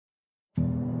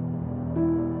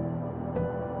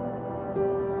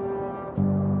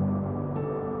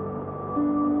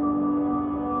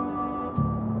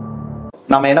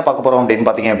நாம என்ன பார்க்க போறோம் அப்படின்னு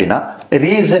பாத்தீங்க அப்படின்னா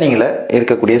ரீசனிங்ல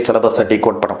இருக்கக்கூடிய சிலபஸை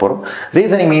டீகோட் பண்ண போறோம்.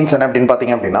 ரீசனிங் மீன்ஸ் என்ன அப்படின்னு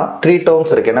பாத்தீங்க அப்படின்னா 3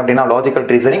 டேர்ம்ஸ் இருக்கு. என்ன அப்படின்னா logical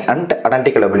reasoning and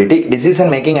analytical ability,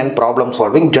 decision making and problem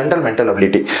solving, general mental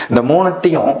ability. இந்த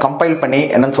மூணுத்தையும் கம்பைல் பண்ணி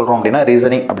என்ன சொல்றோம் அப்படின்னா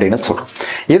ரீசனிங் அப்படின்னு சொல்றோம்.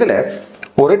 இதுல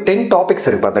ஒரு 10 டாபிக்ஸ்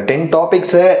இருக்கு. அந்த 10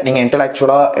 டாபிக்ஸை நீங்க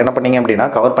இன்டெலெக்சுவலா என்ன பண்ணீங்க அப்படின்னா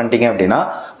கவர் பண்ணிட்டீங்க அப்படின்னா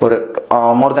ஒரு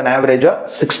மோர் தென் ஆவரேஜா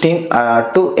 16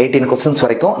 to 18 கொஸ்டின்ஸ்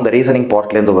வரைக்கும் இந்த ரீசனிங்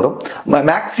பார்ட்ல இருந்து வரும்.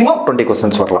 மேக்ஸிமம் 20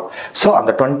 கொஸ்டின்ஸ் வரலாம். ஸோ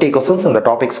அந்த 20 கொஸ்டின்ஸ் இந்த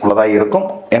டாபிக்ஸ்குள்ள தான் இருக்கும்.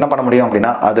 என்ன பண்ண முடியும்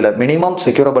அப்படின்னா அதுல மினிமம்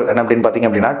செக்யூரபிள் என்ன அப்படின்னு பாத்தீங்க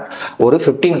அப்படின்னா ஒரு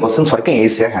 15 கொஸ்டின்ஸ் வரைக்கும்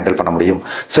ஈஸியா ஹேண்டில் பண்ண முடியும்.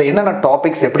 ஸோ என்னென்ன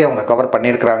டாபிக்ஸ் எப்படி அவங்க கவர்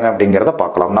பண்ணியிருக்காங்க அப்படிங்கிறத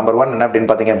பார்க்கலாம். நம்பர் 1 என்ன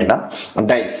அப்படின்னு பாத்தீங்க அப்படின்னா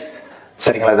டைஸ்.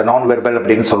 சரிங்களா, இது நான் வெர்பல்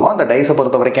அப்படின்னு சொல்லுவோம். அந்த டைஸை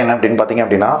பொறுத்த வரைக்கும் என்ன அப்படின்னு பாத்தீங்க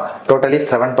அப்படின்னா டோட்டலி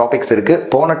 7 டாபிக்ஸ் இருக்கு.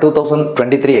 போன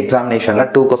 2023 எக்ஸாமினேஷன்ல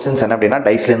 2 கொஸ்டின்ஸ் என்ன அப்படின்னா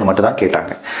டைஸ்ல இருந்து மட்டும் தான்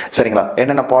கேட்டாங்க. சரிங்களா,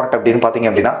 என்னென்ன பார்ட் அப்படின்னு பாத்தீங்க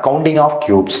அப்படின்னா கவுண்டிங் ஆஃப்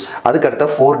கியூப்ஸ், அதுக்கு அடுத்து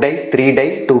 4 dies 3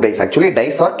 dies 2 dies, actually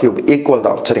dies R cube equal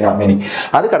தான். சரிங்களா, மீனிங்.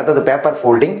 அதுக்கு அடுத்தது paper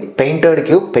folding, painted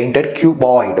cube, painted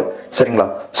cuboid. சரிங்களா,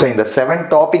 ஸோ இந்த 7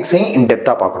 டாபிக்ஸையும் இன்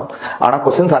டெப்தா பார்க்கணும். ஆனா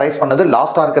கொஸ்டின்ஸ் அரைஸ் பண்ணது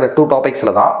லாஸ்டா இருக்கிற 2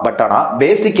 டாபிக்ஸ்ல தான். பட் ஆனா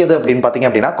பேசிக் எது அப்படின்னு பாத்தீங்க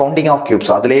அப்படின்னா கவுண்டிங் ஆஃப்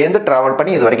கியூப்ஸ், அதுல இருந்து டிராவல்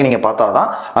பண்ணி இது வரைக்கும் நீங்க பார்த்தாதான்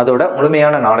அதோட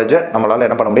முழுமையான நாலேஜ் நம்மளால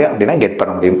என்ன பண்ண முடியும் அப்படின்னா கெட்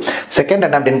பண்ண முடியும். செகண்ட்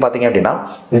என்ன அப்படின்னு பாத்தீங்க அப்படின்னா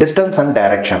distance and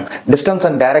direction. Distance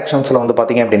and டைரக்ஷன்ஸ்ல வந்து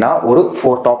பாத்தீங்க அப்படின்னா ஒரு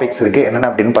 4 டாபிக்ஸ் இருக்கு. என்னென்ன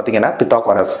அப்படின்னு பாத்தீங்கன்னா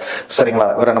பித்தாகோரஸ். சரிங்களா,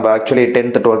 இவரை நம்ம ஆக்சுவலி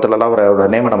 10th 12th எல்லாம் ஒரு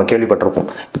நேம் நம்ம கேள்விப்பட்டிருப்போம்,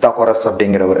 பித்தாகோரஸ்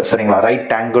அப்படிங்கிறவர். சரிங்களா,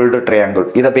 ரைட் ஆங்கிள்டு ட்ரையாங்கிள்,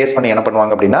 இதை பேஸ் பண்ணி என்ன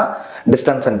பண்ணுவாங்க அப்படின்னா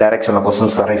டிஸ்டன்ஸ் அண்ட் டைரக்ஷன்ல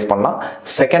கொஸ்டின்ஸ் அரைஸ் பண்ணலாம்.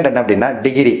 செகண்ட் என்ன அப்படின்னா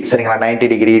டிகிரி. சரிங்களா, 90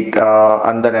 டிகிரி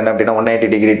அந்த என்ன அப்படின்னா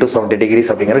 180 டிகிரி 270 டிகிரிஸ்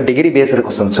அப்படிங்கிற டிகிரி பேஸ்டு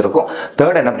கொஸ்டின்ஸ் இருக்கும்.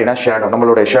 தேர்ட் என்ன அப்படின்னா ஷேடோ,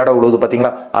 நம்மளோட ஷேடோ உழுது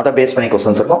பாத்தீங்களா, அதை பேஸ் பண்ணி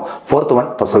கொஸ்டின்ஸ் இருக்கும். Fourth one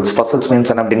puzzles. Puzzles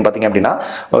means என்ன அப்படின்னு பாத்தீங்க அப்படின்னா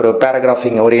ஒரு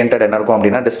பேராகிராஃபிங் ஓரியன்டட் என்ன இருக்கும்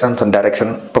அப்படின்னா டிஸ்டன்ஸ் அண்ட்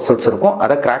டைரக்ஷன் பசில்ஸ் இருக்கும்.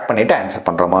 அதை கிராக் பண்ணிட்டு ஆன்சர்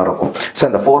பண்ற மாதிரி இருக்கும். ஸோ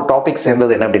இந்த 4 டாபிக்ஸ்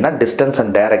சேர்ந்தது என்ன அப்படின்னா டிஸ்டன்ஸ்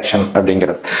அண்ட் டைரக்ஷன்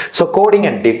அப்படிங்கிறது. ஸோ கோடிங்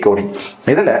அண்ட் டீகோடிங்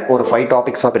இதுல ஒரு 5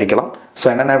 டாபிக்ஸா பிரிக்கலாம். ஸோ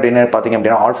என்னென்ன அப்படின்னு பாத்தீங்க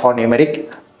அப்படின்னா alpha numeric,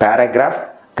 paragraph,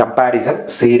 comparison,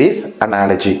 series,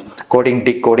 analogy. Coding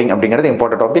decoding அப்படிங்கிறது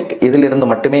இம்பார்ட்டன்ட் டாபிக். இதுல இருந்து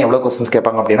மட்டுமே எவ்வளவு கொஸ்டின்ஸ்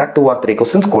கேட்பாங்க அப்படின்னா 2 or 3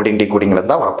 கொஸ்டின்ஸ் கோடிங் டிகோடிங்ல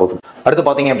இருந்தா வரப்போகுது. அடுத்து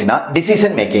பாத்தீங்க அப்படின்னா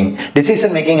டிசிஷன் மேக்கிங்.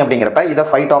 டிசிஷன் மேக்கிங் அப்படிங்கிறப்ப இதை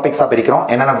 5 டாபிக்ஸா பிரிக்கிறோம்.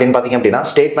 என்னென்ன அப்படின்னு பாத்தீங்க அப்படின்னா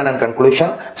statement and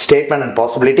conclusion, statement and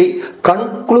possibility,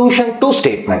 conclusion to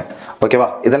statement. ஓகேவா,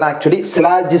 இதெல்லாம் ஆக்சுவலி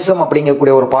சிலாஜிசம்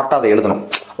அப்படிங்கக்கூடிய ஒரு பார்ட்டா அதை எழுதணும்.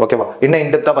 ஓகேவா, இன்னும்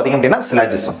இன்டெப்தா பாத்தீங்க அப்படின்னா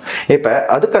சிலாஜிசம். இப்ப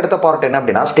அதுக்கு அடுத்த பார்ட் என்ன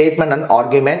அப்படின்னா statement and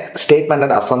argument, statement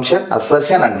and assumption,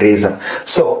 assertion and reason.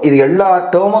 So இது எல்லா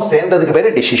டேர்மும் சேர்ந்ததுக்கு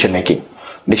பேரு டிசிஷன் மேக்கிங்.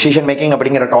 டிசிஷன் மேக்கிங்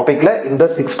அப்படிங்கிற டாபிக்ல இந்த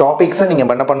 6 டாபிக்ஸை நீங்க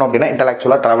என்ன பண்ணணும் அப்படின்னா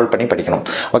இன்டெலெக்சுவலா டிராவல் பண்ணி படிக்கணும்.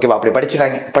 ஓகேவா, அப்படி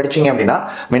படிச்சீங்க அப்படின்னா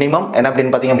மினிமம் என்ன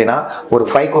அப்படின்னு பாத்தீங்க அப்படின்னா ஒரு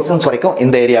 5 கொஸ்டின்ஸ் வரைக்கும்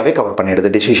இந்த ஏரியாவே கவர்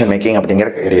பண்ணிடுது டிசிஷன் மேக்கிங்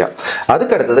அப்படிங்கிற ஏரியா.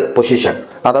 அதுக்கு அடுத்தது பொசிஷன்,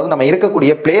 அதாவது நம்ம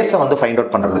இருக்கக்கூடிய பிளேஸை வந்து ஃபைண்ட்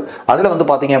அவுட் பண்றது. அதுல வந்து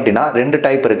பாத்தீங்க அப்படின்னா 2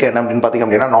 டைப் இருக்கு. என்ன அப்படின்னு பாத்தீங்க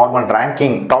அப்படின்னா normal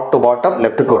ranking, top to bottom,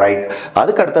 left to right.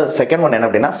 அதுக்கு அடுத்த செகண்ட் ஒன் என்ன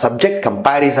அப்படின்னா சப்ஜெக்ட்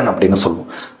கம்பேரிசன் அப்படின்னு சொல்லுவோம்.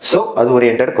 ஸோ அது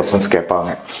ஓரியன்டட் கொஸ்டின்ஸ் கேட்பாங்க.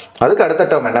 அதுக்கு அடுத்த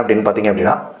டேர்ம் என்ன அப்படின்னு பாத்தீங்க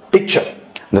அப்படின்னா பிக்சர்.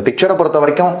 இந்த பிக்சரை பொறுத்த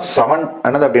வரைக்கும் 7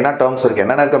 என்னது அப்படின்னா டேர்ம்ஸ் இருக்கு.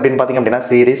 என்னென்ன இருக்கு அப்படின்னு பாத்தீங்க அப்படின்னா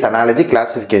சீரிஸ், அனாலஜி,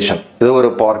 கிளாசிபிகேஷன், இது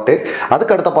ஒரு பார்ட்.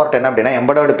 அதுக்கு அடுத்த பார்ட் என்ன அப்படின்னா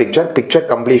embedded picture, picture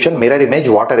completion, mirror image,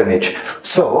 water image.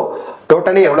 So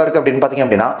totally எவ்வளவு இருக்கு அப்படின்னு பாத்தீங்க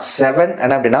அப்படின்னா 7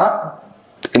 என்ன அப்படின்னா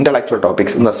இன்டெலெக்சுவல்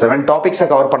டாபிக்ஸ். இந்த 7 டாபிக்ஸை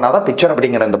கவர் பண்ணாதான் பிக்சர்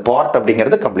அப்படிங்கிற இந்த பார்ட்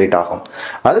அப்படிங்கிறது கம்ப்ளீட் ஆகும்.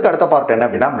 அதுக்கு அடுத்த பார்ட் என்ன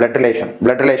அப்படின்னா blood relation.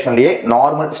 Blood ரிலேஷன்லயே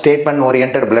normal statement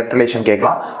oriented blood relation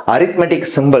கேட்கலாம். அரித்மெட்டிக்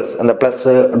சிம்பிள்ஸ், இந்த பிளஸ்,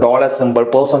 டாலர் சிம்பிள்,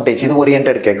 பெர்சன்டேஜ், இது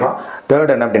ஓரியன்டட் கேட்கலாம்.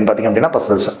 தேர்ட் என்ன அப்படின்னு பாத்தீங்க அப்படின்னா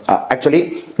பசில்ஸ். ஆக்சுவலி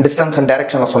டிஸ்டன்ஸ் அண்ட்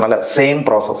டைரக்ஷன்ல சொன்னால சேம்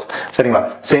ப்ராசஸ். சரிங்களா,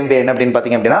 சேம் வே என்ன அப்படின்னு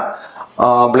பாத்தீங்க அப்படின்னா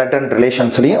பிளட் அண்ட்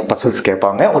ரிலேஷன்ஸ்லயும் பசில்ஸ்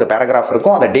கேட்பாங்க. ஒரு பேராகிராஃப்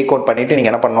இருக்கும், அதை டீகோட் பண்ணிட்டு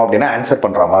நீங்க என்ன பண்ணணும் அப்படின்னா ஆன்சர்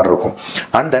பண்ற மாதிரி இருக்கும்.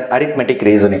 And then arithmetic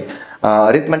reasoning.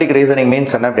 Arithmetic reasoning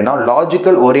means என்ன அப்படின்னா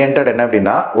லாஜிக்கல் ஓரியன்டட் என்ன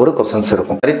அப்படின்னா ஒரு கொஸ்டின்ஸ்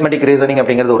இருக்கும். அரித்மெட்டிக் ரீசனிங்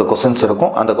அப்படிங்கிறது ஒரு கொஸ்டின்ஸ்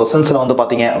இருக்கும். அந்த கொஸ்டின்ஸ்ல வந்து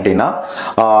பாத்தீங்க அப்படின்னா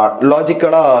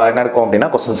லாஜிக்கலா என்ன இருக்கும் அப்படின்னா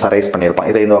கொஸ்டின்ஸ் அரைஸ் பண்ணிருப்பான்.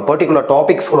 இதை இந்த பர்டிகுலர்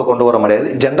டாபிக்ஸ் கூட கொண்டு வர முடியாது.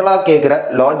 ஜென்ரலா கேட்கிற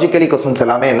லாஜிக்கலி கொஸ்டின்ஸ்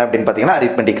எல்லாமே என்ன அப்படின்னு பாத்தீங்கன்னா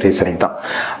அரித்மெட்டிக் ரீசனிங் தான்.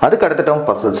 அதுக்கு அடுத்த டேர்ம்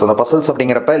பசில்ஸ். அந்த பசில்ஸ்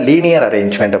அப்படிங்கிறப்ப லீனியர்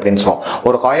அரேஞ்ச்மெண்ட் அப்படின்னு சொல்லுவோம்.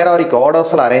 ஒரு ஹையராரிக்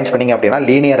ஆர்டர்ஸ்ல அரேஞ்ச் பண்ணீங்க அப்படின்னா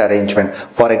லீனியர் அரேஞ்ச்மெண்ட்.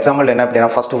 ஃபார் எக்ஸாம்பிள் என்ன அப்படின்னா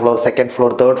first floor, second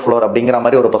floor, third floor அப்படிங்கிற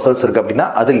மாதிரி ஒரு பசில்ஸ் இருக்கு அப்படின்னா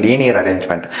அது லீனியர்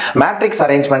அரேஞ்ச்மெண்ட். மேட்ரிக்ஸ்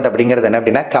அரேஞ்ச்மெண்ட் அப்படிங்கிறது என்ன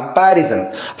அப்படின்னா கம்பேரிசன்.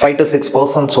 5 to 6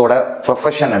 பர்சன்ஸோட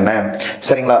ப்ரொஃபஷன் என்ன,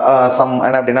 சரிங்களா, சம்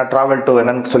என்ன அப்படின்னா டிராவல் டு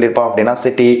என்னன்னு சொல்லியிருப்பான் அப்படின்னா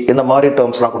சிட்டி, இந்த மாதிரி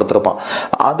டேர்ம்ஸ்லாம் கொடுத்துருப்பான்.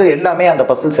 அது எல்லாமே அந்த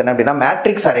பசில்ஸ் என்ன அப்படின்னா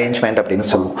மேட்ரிக்ஸ் அரேஞ்ச்மெண்ட் அப்படின்னு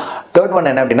சொல்லுவோம். தேர்ட் ஒன்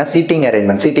என்ன அப்படின்னா seating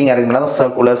arrangement. Seating arrangement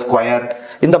circular, square,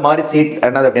 இந்த மாதிரி சீட்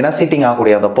என்னது அப்படின்னா சீட்டிங்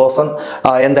ஆகக்கூடிய அந்த பர்சன்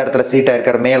எந்த இடத்துல சீட்டா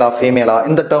இருக்கிற, மேலா ஃபீமேலா,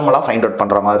 இந்த டேர்ம் எல்லாம் ஃபைண்ட் அவுட்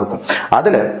பண்ற மாதிரி இருக்கும்.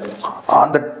 அதுல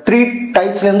அந்த 3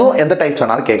 டைப்ஸ்ல இருந்தும் எந்த டைப்ஸ்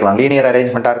வேணாலும் கேட்கலாம். லீனியர்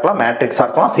அரேஞ்ச்மெண்டா இருக்கலாம், மேட்ரிக்ஸா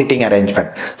இருக்கலாம், சீட்டிங் அரேஞ்ச்மெண்ட்.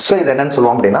 ஸோ இது என்னன்னு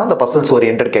சொல்லுவோம் அப்படின்னா அந்த பசில்ஸ்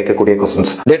ஓரியன்டட் கேட்கக்கூடிய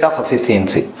கொஸ்டின்ஸ். Data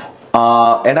sufficiency.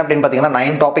 என்ன அப்படின்னு பார்த்தீங்கன்னா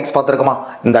 9 டாபிக்ஸ் பார்த்துருக்கோமா?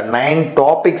 இந்த 9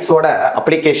 டாபிக்ஸோட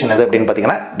அப்ளிகேஷன் எது அப்படின்னு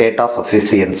பார்த்தீங்கன்னா டேட்டா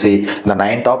சஃபிசியன்சி. இந்த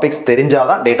 9 டாபிக்ஸ்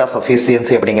தெரிஞ்சாதான் டேட்டா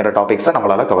சஃபிசியன்சி அப்படிங்கிற டாபிக்ஸை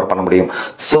நம்மளால கவர் பண்ண முடியும்.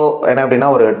 ஸோ என்ன அப்படின்னா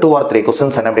ஒரு 2 or 3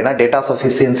 கொஸ்டின்ஸ் என்ன அப்படின்னா டேட்டா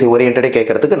சஃபிசியன்சி ஓரியன்டே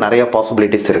கேட்கறதுக்கு நிறைய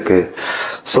பாசிபிலிட்டிஸ் இருக்கு.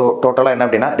 ஸோ டோட்டலாக என்ன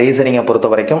அப்படின்னா ரீசனிங்கை பொறுத்த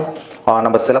வரைக்கும்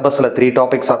நம்ம சிலபஸில் 3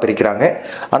 டாபிக்ஸாக பிரிக்கிறாங்க.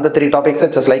 அந்த 3 டாபிக்ஸை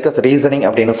ஜஸ்ட் லைக் அஸ் ரீசனிங்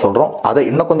அப்படின்னு சொல்கிறோம். அதை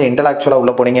இன்னும் கொஞ்சம் இன்டெலக்சுவலாக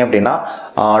உள்ள போனீங்க அப்படின்னா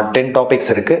 10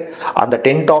 டாபிக்ஸ் இருக்கு. அந்த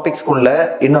 10 டாபிக்ஸ்க்குள்ள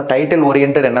இன்னும் டைட்டில்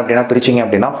ஓரியன்ட் என்ன அப்படின்னா பிரிச்சிங்க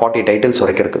அப்படின்னா 40 டைட்டில்ஸ்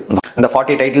வரைக்கும் இருக்கு. இந்த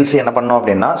 40 டைட்டில்ஸ் என்ன பண்ணணும்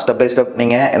அப்படின்னா ஸ்டெப் பை ஸ்டெப்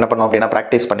நீங்க என்ன பண்ணணும் அப்படின்னா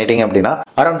ப்ராக்டிஸ் பண்ணிட்டீங்க அப்படின்னா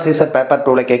அரௌண்ட் சீசர் பேப்பர்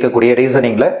 2ல கேட்கக்கூடிய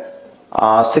ரீசனிங்ல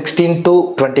 16 to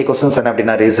 20 கொஸ்டின்ஸ் என்ன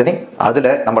அப்படின்னா ரீசனிங். அதில்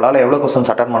நம்மளால எவ்வளோ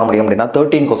கொஸ்டின்ஸ் அட்டன் பண்ண முடியும் அப்படின்னா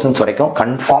 13 கொஸ்டின்ஸ் வரைக்கும்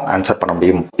கன்ஃபார்ம் ஆன்சர் பண்ண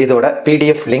முடியும். இதோட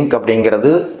PDF லிங்க்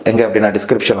அப்படிங்கிறது எங்கே அப்படின்னா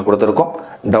டிஸ்கிரிப்ஷனில் கொடுத்துருக்கோம்,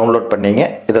 டவுன்லோட் பண்ணீங்க.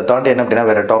 இதை தாண்டி என்ன அப்படின்னா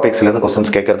வேறு டாபிக்ஸ்லேருந்து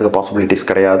கொஸ்டின்ஸ் கேட்கறதுக்கு பாசிபிலிட்டிஸ்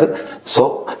கிடையாது. ஸோ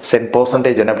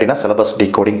 10% என்ன அப்படின்னா சிலபஸ்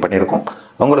டிகோடிங் பண்ணியிருக்கோம்.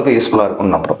 உங்களுக்கு யூஸ்ஃபுல்லாக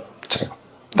இருக்கும்னு நம்புகிறோம். சரி,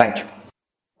 தேங்க்யூ.